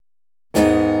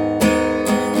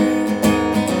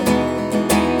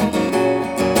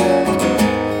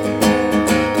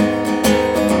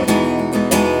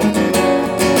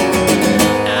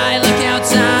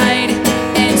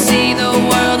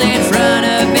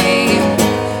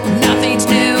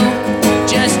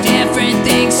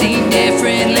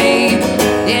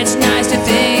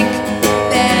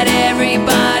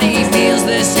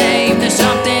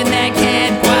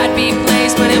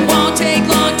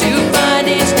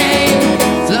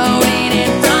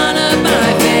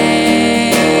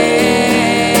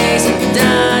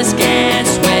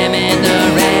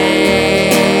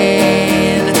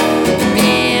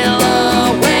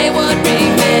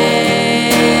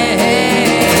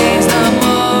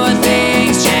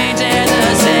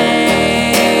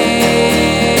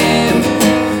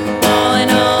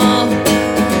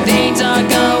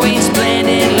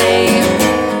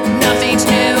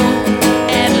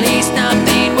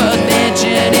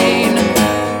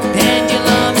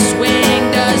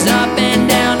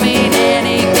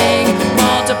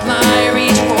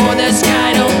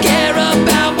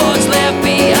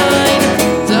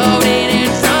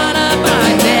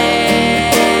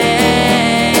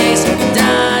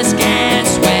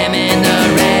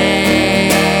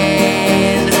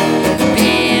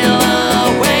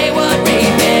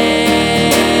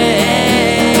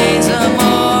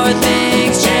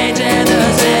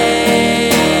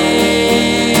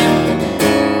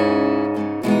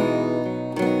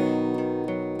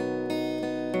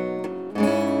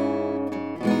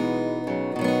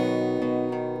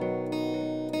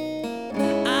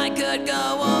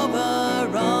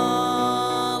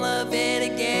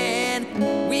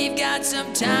got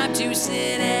some time to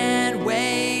sit and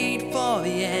wait for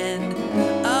the end.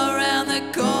 Around the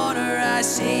corner I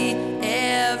see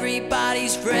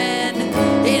everybody's friend.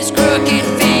 His crooked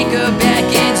finger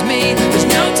beckons me. There's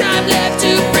no time left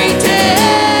to pretend.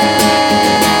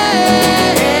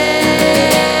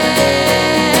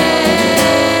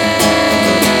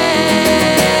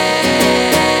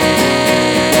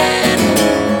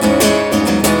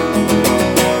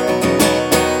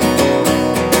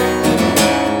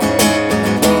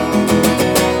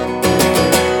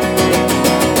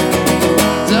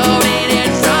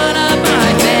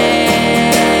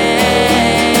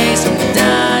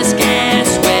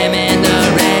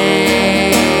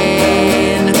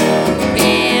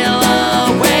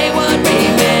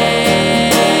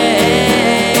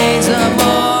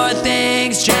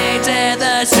 Change and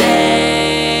the same.